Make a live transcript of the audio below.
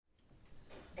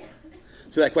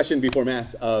So that question before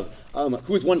Mass of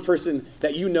who is one person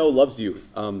that you know loves you?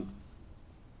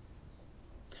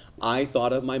 I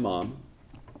thought of my mom.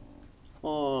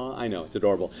 Oh, I know, it's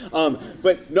adorable.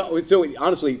 But no, so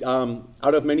honestly,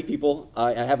 out of many people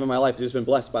I have in my life, I've just been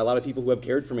blessed by a lot of people who have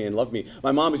cared for me and loved me.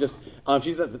 My mom is just,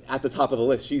 she's at the top of the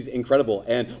list. She's incredible.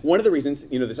 And one of the reasons,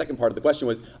 the second part of the question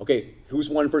was, okay, who's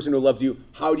one person who loves you?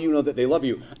 How do you know that they love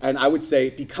you? And I would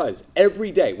say because every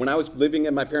day, when I was living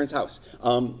in my parents' house,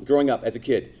 growing up as a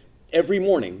kid, every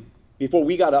morning, before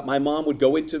we got up, my mom would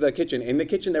go into the kitchen. In the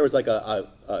kitchen, there was like a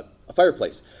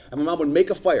fireplace. And my mom would make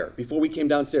a fire before we came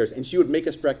downstairs, and she would make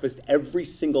us breakfast every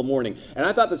single morning. And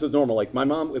I thought this was normal. Like my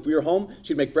mom, if we were home,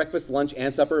 she'd make breakfast, lunch,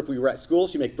 and supper. If we were at school,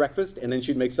 she'd make breakfast, and then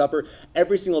she'd make supper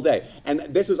every single day. And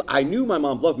I knew my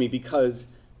mom loved me because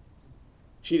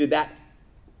she did that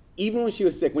even when she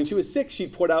was sick. When she was sick,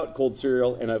 she'd put out cold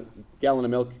cereal and a gallon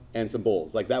of milk and some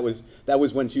bowls. Like that was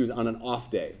when she was on an off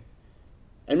day.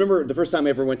 I remember the first time I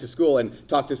ever went to school and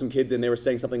talked to some kids, and they were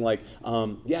saying something like,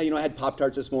 I had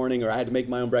Pop-Tarts this morning, or I had to make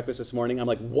my own breakfast this morning. I'm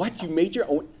like, what? You made your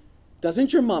own?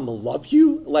 Doesn't your mom love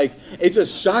you? Like, it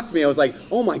just shocked me. I was like,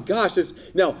 oh my gosh.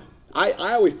 Now, I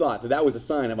always thought that was a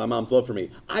sign of my mom's love for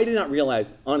me. I did not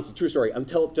realize, honestly, true story,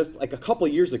 until just like a couple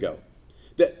of years ago,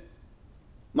 that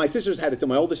my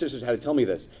older sisters had to tell me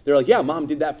this. They're like, yeah, Mom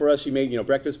did that for us. She made,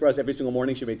 breakfast for us every single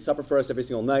morning. She made supper for us every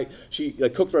single night. She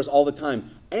cooked for us all the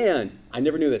time. And I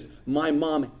never knew this. My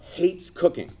mom hates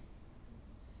cooking.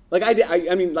 Like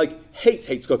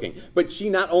hates cooking. But she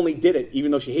not only did it,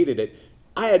 even though she hated it,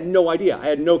 I had no idea. I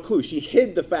had no clue. She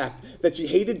hid the fact that she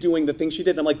hated doing the things she did.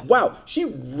 And I'm like, wow, she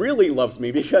really loves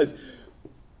me because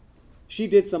she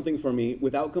did something for me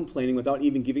without complaining, without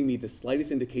even giving me the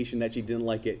slightest indication that she didn't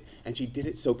like it, and she did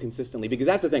it so consistently. Because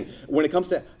that's the thing. When it comes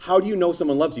to how do you know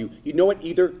someone loves you, you know it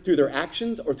either through their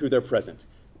actions or through their present.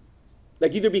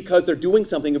 Like either because they're doing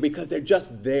something or because they're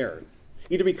just there.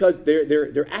 Either because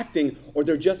they're acting or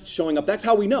they're just showing up. That's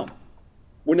how we know.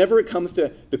 Whenever it comes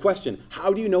to the question,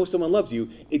 how do you know someone loves you,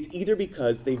 it's either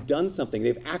because they've done something,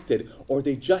 they've acted, or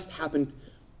they just happen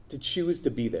to choose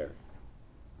to be there.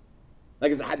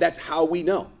 Like that's how we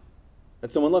know that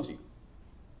someone loves you.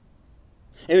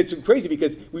 And it's crazy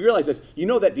because we realize this. You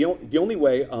know that the only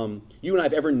way you and I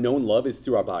have ever known love is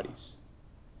through our bodies.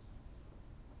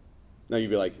 Now you'd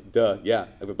be like, duh, yeah,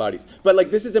 I have bodies. But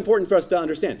this is important for us to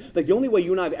understand. The only way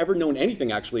you and I have ever known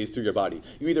anything actually is through your body.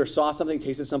 You either saw something,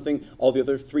 tasted something, all the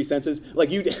other three senses.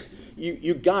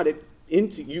 You got it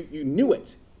into, you knew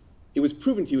it. It was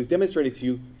proven to you, it was demonstrated to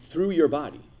you through your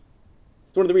body.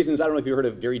 It's one of the reasons, I don't know if you've heard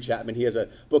of Gary Chapman. He has a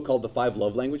book called The 5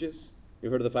 Love Languages.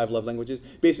 You've heard of the 5 Love Languages?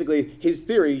 Basically, his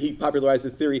theory, he popularized the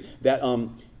theory that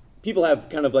people have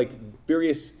kind of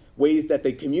various ways that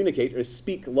they communicate or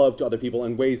speak love to other people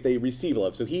and ways they receive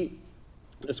love. So he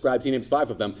names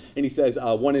 5 of them, and he says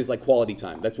one is quality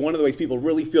time. That's one of the ways people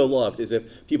really feel loved is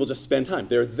if people just spend time.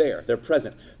 They're there. They're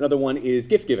present. Another one is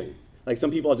gift giving.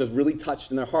 Some people are just really touched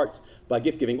in their hearts by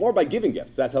gift giving or by giving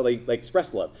gifts. That's how they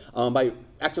express love. By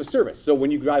acts of service. So when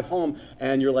you drive home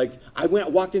and you're like,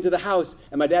 walked into the house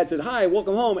and my dad said, hi,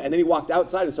 welcome home. And then he walked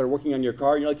outside and started working on your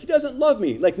car. And you're like, he doesn't love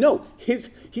me. No,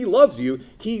 he loves you.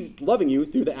 He's loving you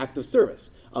through the act of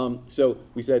service. So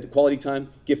we said quality time,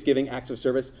 gift giving, acts of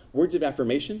service, words of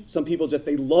affirmation. Some people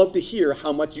they love to hear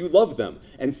how much you love them.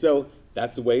 And so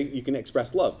that's the way you can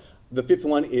express love. The 5th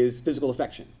one is physical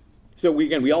affection. So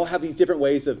we all have these different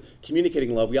ways of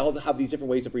communicating love. We all have these different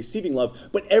ways of receiving love,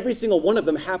 but every single one of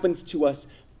them happens to us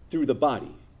through the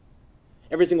body.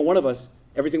 Every single one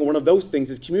of those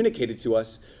things is communicated to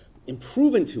us and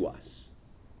proven to us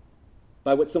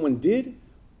by what someone did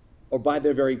or by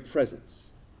their very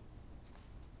presence.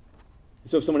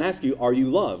 So if someone asks you, are you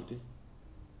loved?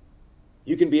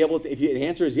 You can be able to, if the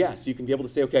answer is yes, you can be able to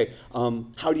say, okay,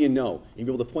 how do you know? And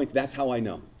be able to point to, that's how I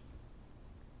know.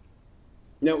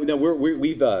 No,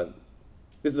 we've this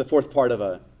is the 4th part of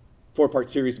a 4-part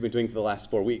series we've been doing for the last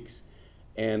 4 weeks.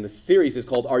 And the series is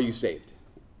called Are You Saved?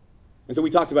 And so we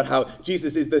talked about how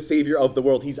Jesus is the Savior of the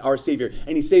world. He's our Savior.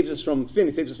 And he saves us from sin.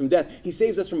 He saves us from death. He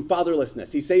saves us from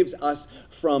fatherlessness. He saves us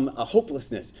from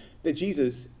hopelessness. That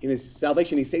Jesus, in his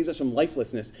salvation, he saves us from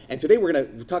lifelessness. And today we're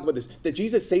going to talk about this, that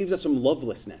Jesus saves us from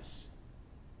lovelessness.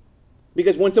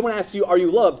 Because when someone asks you, are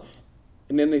you loved?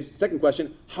 And then the second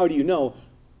question, how do you know?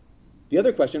 The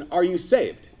other question, are you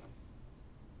saved?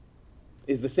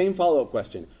 Is the same follow-up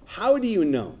question. How do you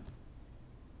know?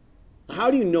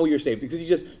 How do you know you're saved? Because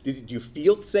do you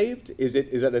feel saved? Is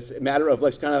it a matter of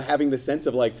kind of having the sense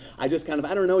of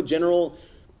general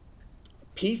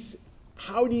peace?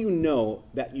 How do you know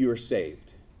that you're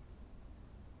saved?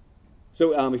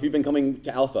 So if you've been coming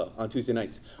to Alpha on Tuesday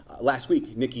nights, last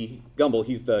week, Nicky Gumbel,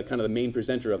 he's the kind of the main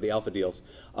presenter of the Alpha deals,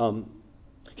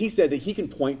 he said that he can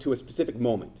point to a specific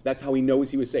moment. That's how he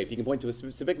knows he was saved. He can point to a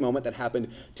specific moment that happened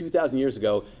 2,000 years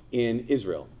ago in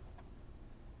Israel.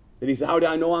 And he said, how do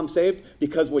I know I'm saved?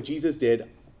 Because what Jesus did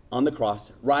on the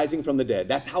cross, rising from the dead.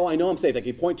 That's how I know I'm saved. I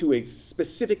can point to a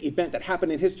specific event that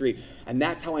happened in history, and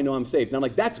that's how I know I'm saved. And I'm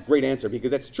like, that's a great answer,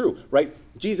 because that's true, right?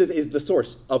 Jesus is the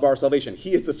source of our salvation.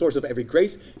 He is the source of every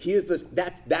grace. He is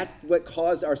that's what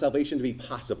caused our salvation to be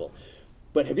possible.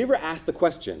 But have you ever asked the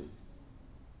question,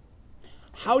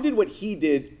 how did what he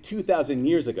did 2,000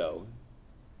 years ago,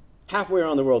 halfway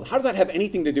around the world, how does that have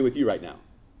anything to do with you right now?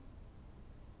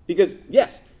 Because,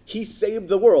 yes, he saved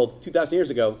the world 2,000 years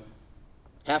ago,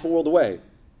 half a world away.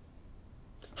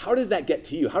 How does that get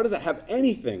to you? How does that have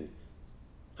anything?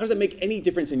 How does that make any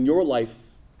difference in your life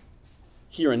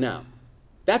here and now?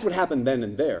 That's what happened then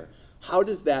and there. How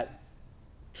does that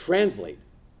translate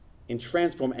and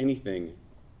transform anything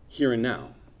here and now?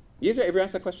 You guys ever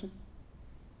asked that question?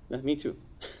 Yeah, me too.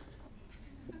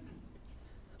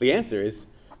 The answer is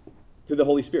through the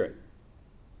Holy Spirit.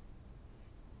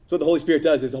 So what the Holy Spirit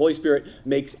does is the Holy Spirit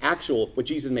makes actual what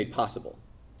Jesus made possible.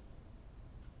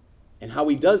 And how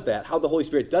he does that, how the Holy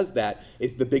Spirit does that,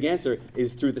 is the big answer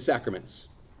is through the sacraments.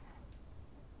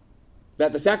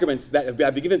 That the sacraments that have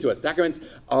been given to us, sacraments,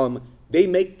 they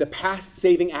make the past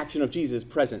saving action of Jesus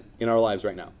present in our lives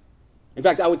right now. In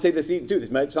fact, I would say this too.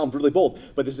 This might sound really bold,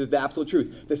 but this is the absolute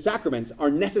truth. The sacraments are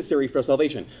necessary for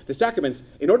salvation. The sacraments,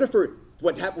 in order for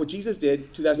what Jesus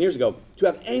did 2,000 years ago to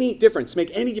have any difference, make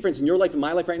any difference in your life and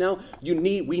my life right now,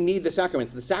 we need the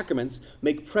sacraments. The sacraments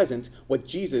make present what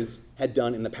Jesus had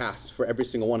done in the past for every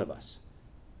single one of us.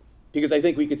 Because I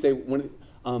think we could say, we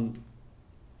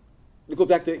go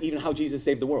back to even how Jesus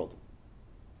saved the world.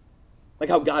 Like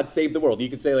how God saved the world. You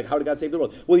could say, like, how did God save the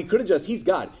world? Well, he's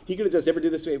God. He could have just ever do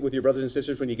this with your brothers and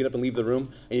sisters when you get up and leave the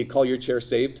room and you call your chair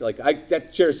saved. Like,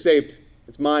 that chair's saved.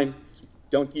 It's mine.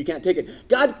 You can't take it.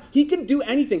 God, he could do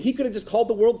anything. He could have just called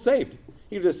the world saved.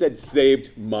 He could have just said,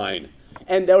 saved mine.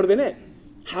 And that would have been it.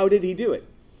 How did he do it?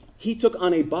 He took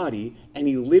on a body and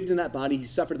he lived in that body. He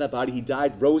suffered in that body. He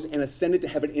died, rose, and ascended to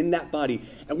heaven in that body.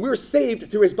 And we're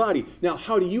saved through his body. Now,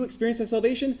 how do you experience that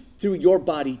salvation? Through your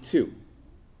body too.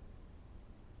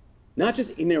 Not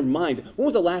just in your mind. When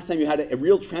was the last time you had a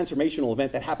real transformational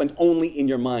event that happened only in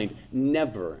your mind?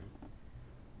 Never.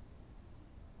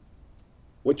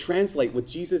 What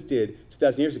Jesus did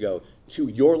 2,000 years ago to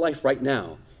your life right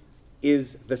now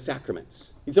is the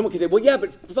sacraments. And someone can say, well, yeah,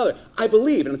 but Father, I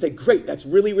believe. And I'd say, great, that's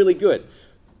really, really good.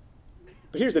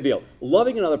 But here's the deal.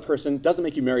 Loving another person doesn't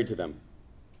make you married to them.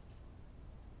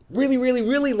 Really, really,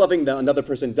 really loving another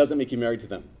person doesn't make you married to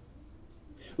them.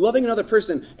 Loving another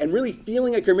person and really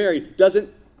feeling like you're married doesn't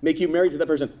make you married to that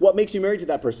person. What makes you married to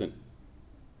that person?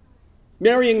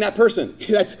 Marrying that person.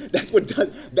 That's what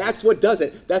does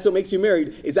it. That's what makes you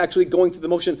married, is actually going through the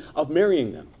motion of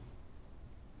marrying them.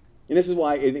 And this is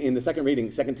why in the second reading,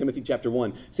 2 Timothy chapter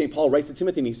 1, St. Paul writes to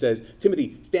Timothy and he says,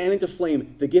 Timothy, fan into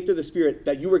flame the gift of the Spirit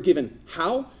that you were given.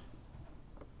 How?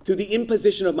 Through the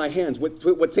imposition of my hands.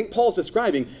 What St. Paul's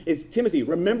describing is, Timothy,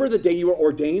 remember the day you were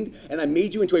ordained and I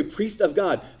made you into a priest of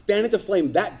God. Fan into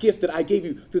flame that gift that I gave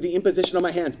you through the imposition of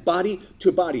my hands, body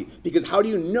to body. Because how do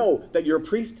you know that you're a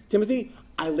priest, Timothy?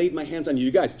 I laid my hands on you.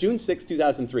 You guys, June 6,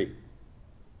 2003.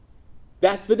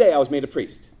 That's the day I was made a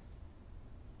priest.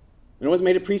 And I wasn't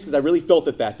made a priest because I really felt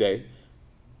it that day.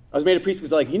 I was made a priest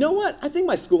because I'm like, you know what? I think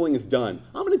my schooling is done.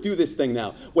 I'm going to do this thing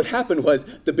now. What happened was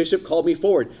the bishop called me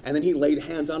forward, and then he laid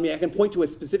hands on me. I can point to a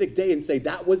specific day and say,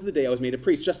 that was the day I was made a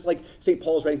priest. Just like St.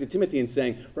 Paul is writing to Timothy and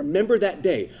saying, remember that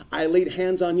day. I laid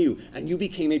hands on you, and you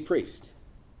became a priest.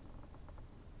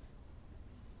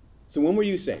 So when were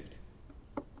you saved?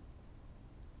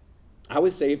 I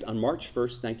was saved on March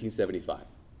 1st, 1975.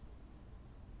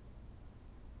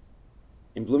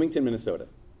 In Bloomington, Minnesota.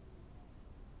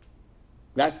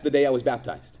 That's the day I was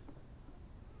baptized.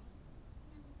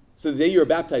 So the day you were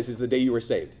baptized is the day you were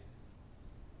saved.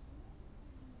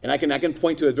 And I can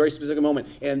point to a very specific moment.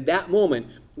 And that moment,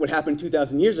 what happened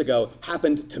 2,000 years ago,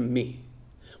 happened to me.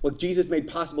 What Jesus made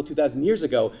possible 2,000 years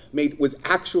ago was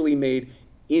actually made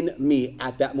in me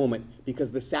at that moment,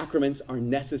 because the sacraments are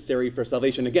necessary for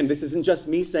salvation. Again, this isn't just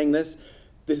me saying this.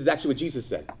 This is actually what Jesus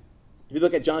said. If you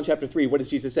look at John chapter 3, what does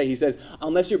Jesus say? He says,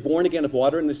 unless you're born again of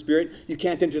water and the Spirit, you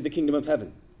can't enter the kingdom of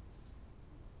heaven.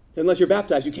 Unless you're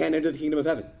baptized, you can't enter the kingdom of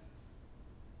heaven.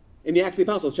 In the Acts of the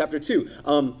Apostles, chapter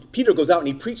 2, Peter goes out and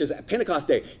he preaches at Pentecost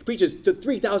Day. He preaches to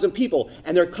 3,000 people,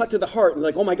 and they're cut to the heart. And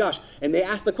they're like, oh my gosh. And they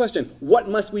ask the question, what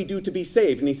must we do to be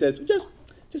saved? And he says, just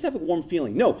just have a warm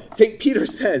feeling. No, St. Peter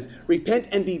says, repent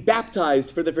and be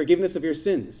baptized for the forgiveness of your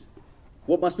sins.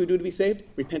 What must we do to be saved?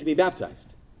 Repent and be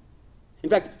baptized. In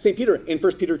fact, St. Peter, in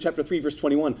 1 Peter chapter 3, verse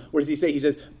 21, what does he say? He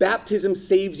says, baptism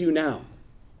saves you now.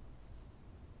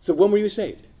 So when were you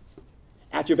saved?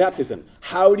 At your baptism.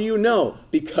 How do you know?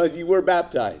 Because you were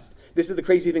baptized. This is the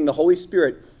crazy thing. The Holy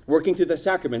Spirit, working through the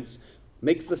sacraments,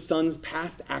 makes the Son's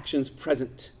past actions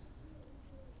present.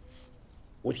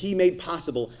 What he made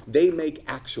possible, they make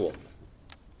actual.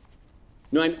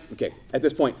 Okay, at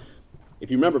this point,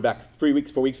 if you remember back 4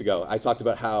 weeks ago, I talked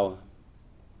about how,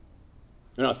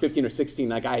 when I was 15 or 16,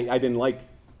 like I didn't like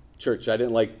church. I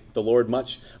didn't like the Lord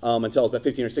much until I was about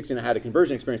 15 or 16. I had a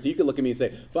conversion experience. So you could look at me and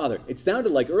say, Father, it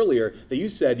sounded like earlier that you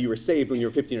said you were saved when you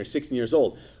were 15 or 16 years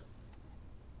old.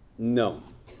 No,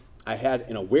 I had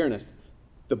an awareness.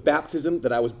 The baptism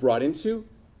that I was brought into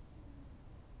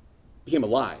became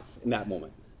alive in that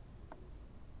moment.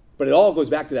 But it all goes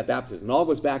back to that baptism. It all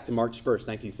goes back to March 1st,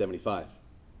 1975.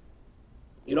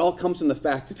 It all comes from the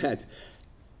fact that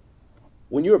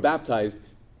when you were baptized,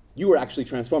 you were actually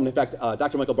transformed. In fact,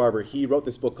 Dr. Michael Barber, he wrote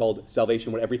this book called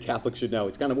Salvation, What Every Catholic Should Know.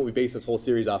 It's kind of what we base this whole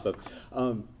series off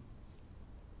of.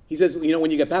 He says,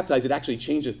 when you get baptized, it actually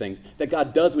changes things, that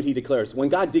God does what he declares. When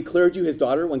God declared you his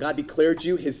daughter, when God declared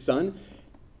you his son,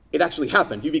 it actually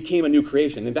happened. You became a new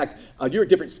creation. In fact, you're a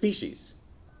different species.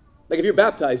 Like if you're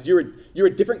baptized, you're a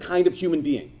different kind of human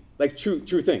being. Like true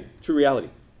thing, true reality.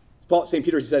 St.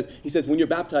 Peter says, when you're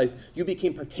baptized, you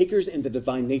became partakers in the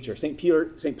divine nature.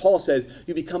 St. Paul says,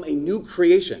 you become a new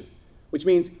creation, which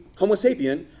means Homo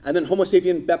sapien, and then Homo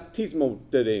sapien baptismo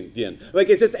dien. Like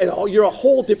it's just, you're a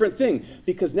whole different thing,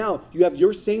 because now you have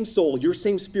your same soul, your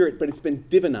same spirit, but it's been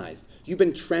divinized. You've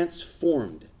been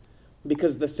transformed.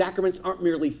 Because the sacraments aren't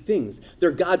merely things.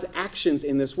 They're God's actions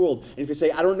in this world. And if you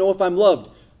say, I don't know if I'm loved,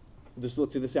 just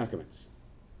look to the sacraments.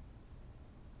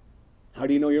 How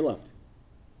do you know you're loved?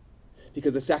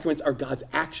 Because the sacraments are God's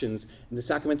actions, and the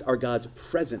sacraments are God's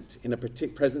presence in a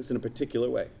particular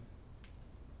way.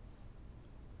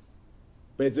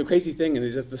 But it's the crazy thing, and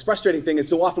it's just this frustrating thing is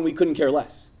so often we couldn't care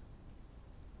less.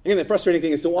 And the frustrating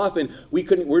thing is so often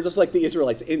we're just like the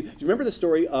Israelites. And do you remember the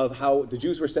story of how the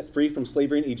Jews were set free from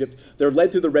slavery in Egypt? They're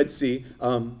led through the Red Sea.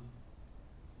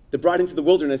 They're brought into the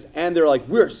wilderness, and they're like,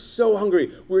 we're so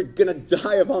hungry. We're going to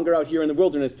die of hunger out here in the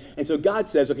wilderness. And so God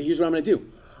says, okay, here's what I'm going to do.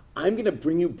 I'm going to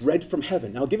bring you bread from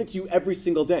heaven. I'll give it to you every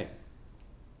single day.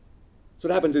 So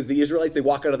what happens is the Israelites, they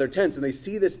walk out of their tents, and they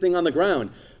see this thing on the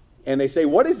ground, and they say,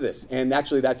 what is this? And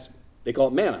actually they call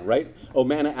it manna, right? Oh,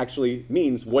 manna actually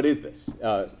means, what is this?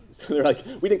 So they're like,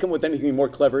 we didn't come up with anything more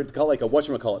clever to call it like a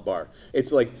whatchamacallit bar.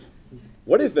 It's like,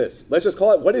 what is this? Let's just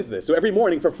call it, what is this? So every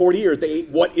morning for 40 years, they ate,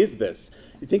 what is this?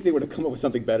 You'd think they would have come up with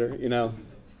something better,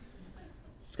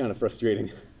 It's kind of frustrating.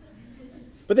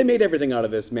 But they made everything out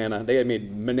of this manna. They had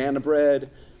made manana bread.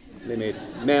 They made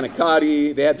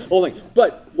manicotti. They had the whole thing.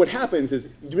 But what happens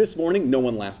is, this morning, no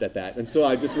one laughed at that. And so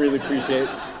I just really appreciate.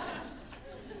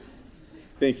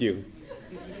 Thank you.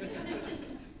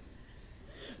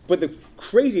 But the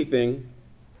crazy thing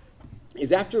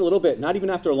is, after a little bit, not even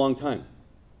after a long time,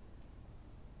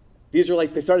 the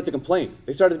Israelites, they started to complain.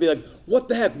 They started to be like, what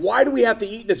the heck? Why do we have to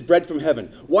eat this bread from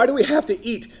heaven? Why do we have to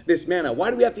eat this manna?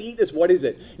 Why do we have to eat this? What is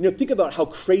it? Think about how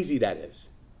crazy that is.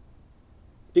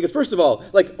 Because first of all,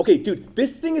 okay, dude,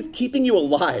 this thing is keeping you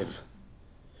alive.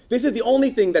 This is the only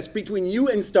thing that's between you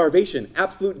and starvation,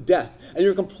 absolute death. And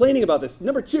you're complaining about this.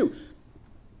 Number two,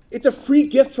 it's a free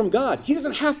gift from God. He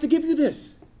doesn't have to give you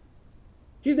this.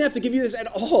 He doesn't have to give you this at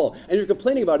all, and you're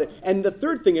complaining about it. And the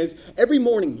third thing is, every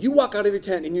morning you walk out of your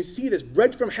tent and you see this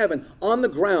bread from heaven on the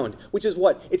ground, which is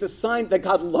what? It's a sign that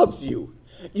God loves you.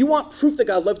 You want proof that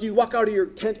God loves you. You walk out of your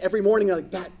tent every morning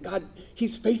and you're like, God,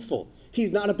 he's faithful.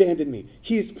 He's not abandoned me.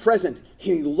 He's present.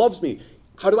 He loves me.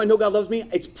 How do I know God loves me?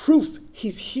 It's proof.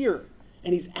 He's here,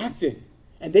 and he's acting,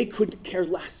 and they couldn't care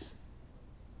less.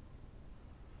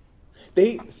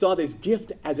 They saw this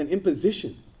gift as an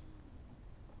imposition.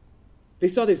 They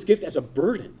saw this gift as a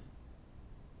burden.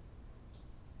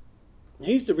 I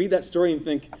used to read that story and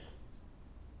think,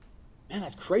 man,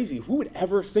 that's crazy. Who would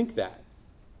ever think that?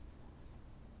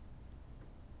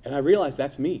 And I realized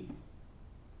that's me.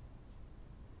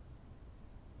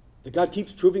 That God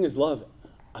keeps proving his love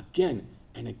again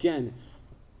and again.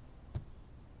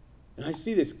 And I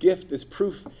see this gift, this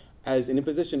proof, as an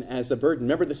imposition, as a burden.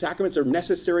 Remember, the sacraments are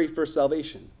necessary for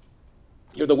salvation.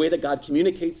 They're the way that God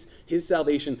communicates his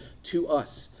salvation to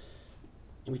us.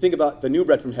 And we think about the new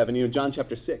bread from heaven, John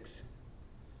chapter 6.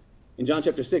 In John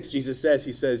chapter 6, Jesus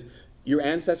says, your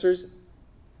ancestors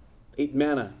ate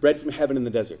manna, bread from heaven in the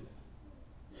desert.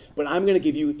 But I'm going to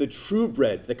give you the true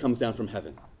bread that comes down from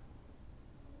heaven.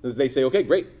 They say, okay,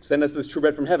 great, send us this true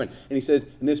bread from heaven. And he says,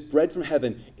 and this bread from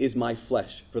heaven is my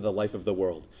flesh for the life of the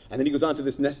world. And then he goes on to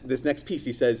this next piece.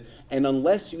 He says, and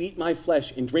unless you eat my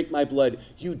flesh and drink my blood,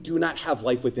 you do not have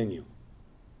life within you.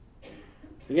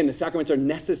 Again, the sacraments are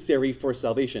necessary for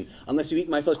salvation. Unless you eat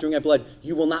my flesh, drink my blood,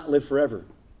 you will not live forever.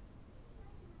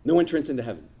 No entrance into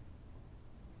heaven.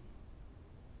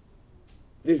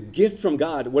 This gift from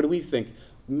God, what do we think?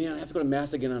 Man, I have to go to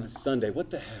Mass again on a Sunday. What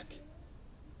the heck?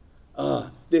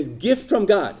 This gift from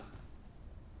God,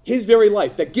 his very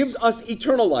life that gives us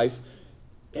eternal life,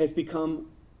 has become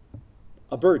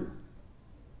a burden.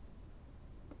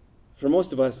 For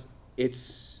most of us,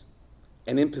 it's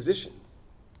an imposition.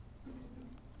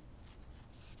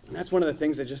 And that's one of the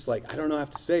things that just I don't know how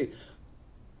to say.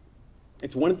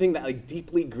 It's one thing that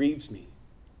deeply grieves me,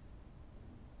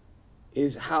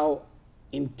 is how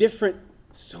indifferent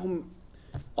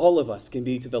all of us can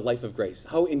be to the life of grace,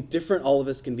 how indifferent all of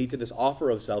us can be to this offer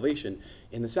of salvation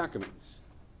in the sacraments.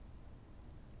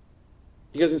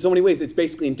 Because in so many ways, it's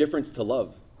basically indifference to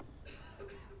love.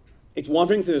 It's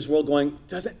wandering through this world going,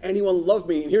 doesn't anyone love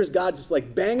me? And here's God just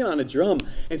banging on a drum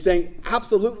and saying,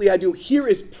 absolutely I do. Here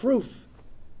is proof.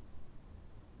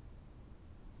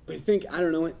 But I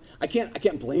don't know, I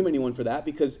can't blame anyone for that,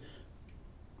 because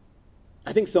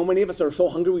I think so many of us are so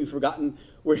hungry we've forgotten,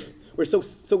 we're so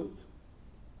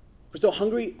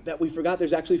hungry that we forgot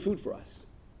there's actually food for us.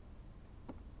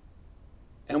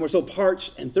 And we're so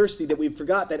parched and thirsty that we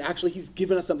forgot that actually he's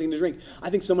given us something to drink. I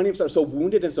think so many of us are so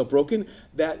wounded and so broken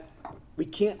that we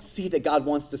can't see that God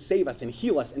wants to save us and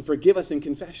heal us and forgive us in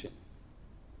confession.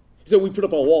 So we put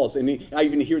up our walls, and I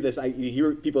even hear this, you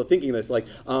hear people thinking this,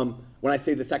 when I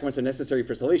say the sacraments are necessary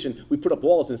for salvation, we put up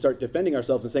walls and start defending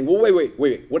ourselves and saying, well,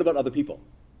 wait, what about other people?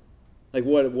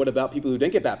 What about people who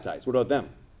didn't get baptized? What about them?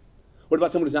 What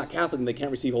about someone who's not Catholic and they can't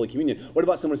receive Holy Communion? What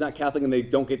about someone who's not Catholic and they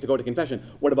don't get to go to confession?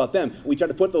 What about them? We try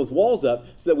to put those walls up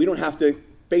so that we don't have to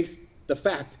face the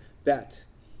fact that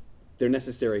they're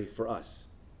necessary for us.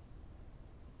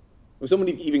 Well,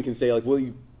 somebody even can say,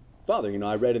 Father,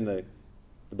 I read in the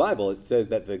Bible, it says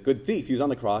that the good thief, he was on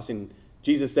the cross, and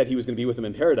Jesus said he was going to be with him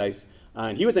in paradise,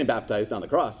 and he wasn't baptized on the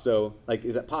cross. So,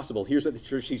 is that possible? Here's what the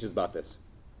church teaches about this.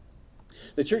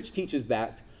 The church teaches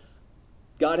that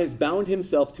God has bound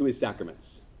himself to his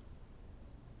sacraments.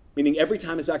 Meaning every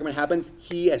time a sacrament happens,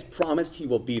 he has promised he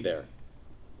will be there.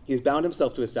 He has bound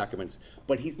himself to his sacraments,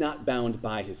 but he's not bound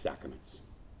by his sacraments.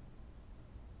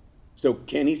 So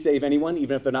can he save anyone,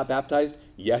 even if they're not baptized?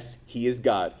 Yes, he is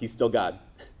God. He's still God.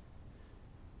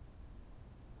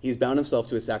 He's bound himself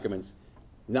to his sacraments,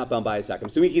 not bound by his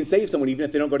sacraments. So he can save someone even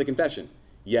if they don't go to confession.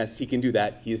 Yes, he can do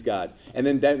that. He is God. And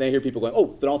then I hear people going,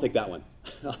 oh, then I'll take that one.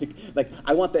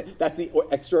 I want that. That's the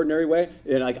extraordinary way.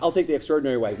 And I'll take the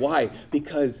extraordinary way. Why?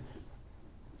 Because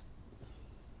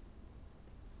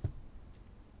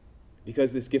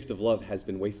this gift of love has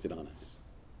been wasted on us.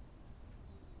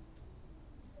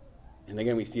 And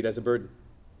again, we see it as a burden.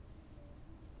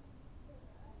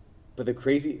 But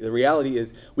the reality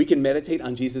is we can meditate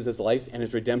on Jesus' life and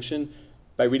his redemption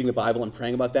by reading the Bible and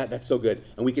praying about that. That's so good.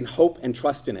 And we can hope and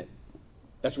trust in it.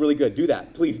 That's really good. Do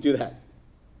that. Please do that.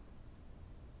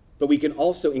 But we can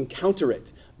also encounter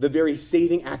it, the very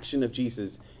saving action of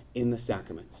Jesus in the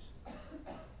sacraments,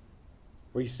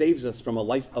 where he saves us from a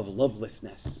life of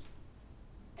lovelessness.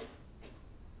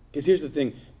 Because here's the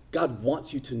thing, God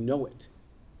wants you to know it,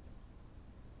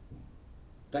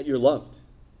 that you're loved.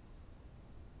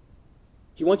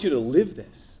 He wants you to live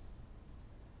this.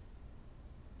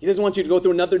 He doesn't want you to go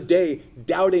through another day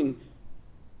doubting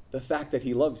the fact that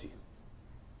he loves you.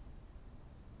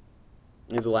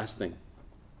 Here's the last thing.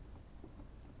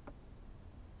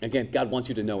 Again, God wants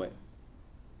you to know it.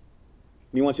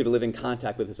 And he wants you to live in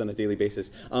contact with this on a daily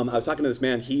basis. I was talking to this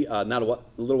man, a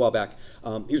little while back.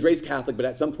 He was raised Catholic, but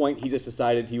at some point he just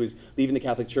decided he was leaving the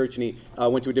Catholic Church, and he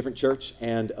went to a different church,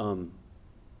 and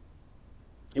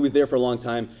he was there for a long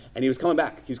time, and he was coming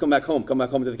back. He's coming back home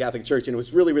to the Catholic Church, and it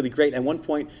was really, really great. At one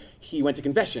point, he went to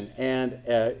confession, and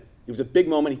it was a big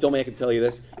moment. He told me I could tell you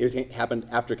this. It happened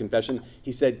after confession.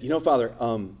 He said, Father,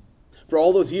 for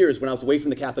all those years when I was away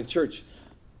from the Catholic Church,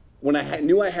 when I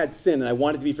knew I had sin and I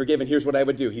wanted to be forgiven, here's what I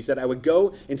would do. He said I would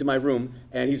go into my room,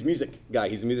 and he's a music guy,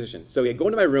 he's a musician. So he'd go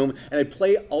into my room, and I'd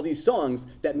play all these songs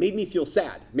that made me feel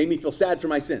sad for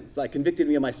my sins, that convicted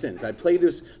me of my sins. I'd play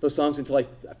those songs until I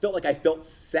felt like I felt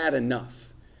sad enough.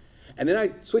 And then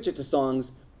I'd switch it to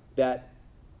songs that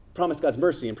promised God's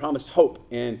mercy and promised hope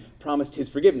and promised his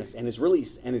forgiveness and his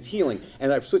release and his healing.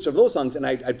 And I'd switch over those songs, and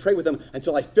I'd pray with them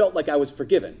until I felt like I was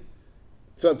forgiven.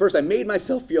 So at first I made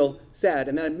myself feel sad,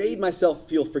 and then I made myself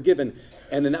feel forgiven,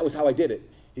 and then that was how I did it.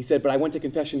 He said, but I went to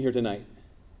confession here tonight.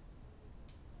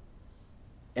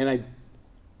 And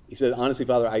he said, honestly,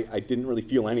 Father, I didn't really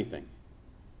feel anything.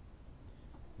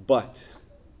 But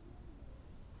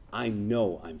I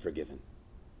know I'm forgiven.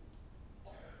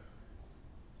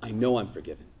 I know I'm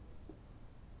forgiven.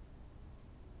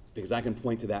 Because I can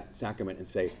point to that sacrament and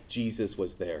say, Jesus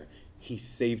was there. He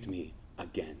saved me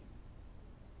again.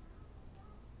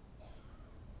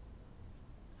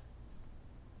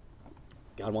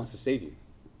 God wants to save you.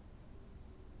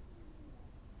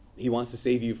 He wants to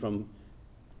save you from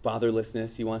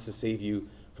fatherlessness. He wants to save you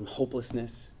from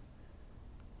hopelessness.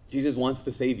 Jesus wants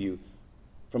to save you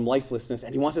from lifelessness,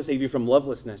 and he wants to save you from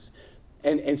lovelessness.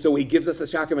 And so he gives us the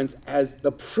sacraments as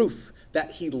the proof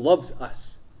that he loves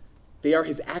us. They are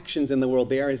his actions in the world.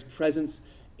 They are his presence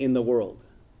in the world.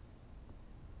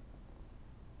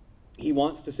 He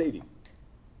wants to save you.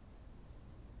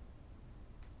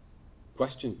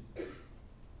 Question: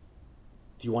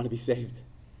 do you want to be saved?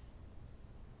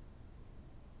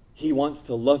 He wants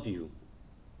to love you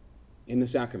in the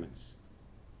sacraments.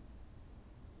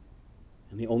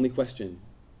 And the only question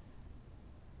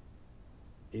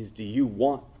is, do you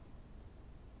want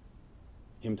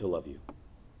him to love you?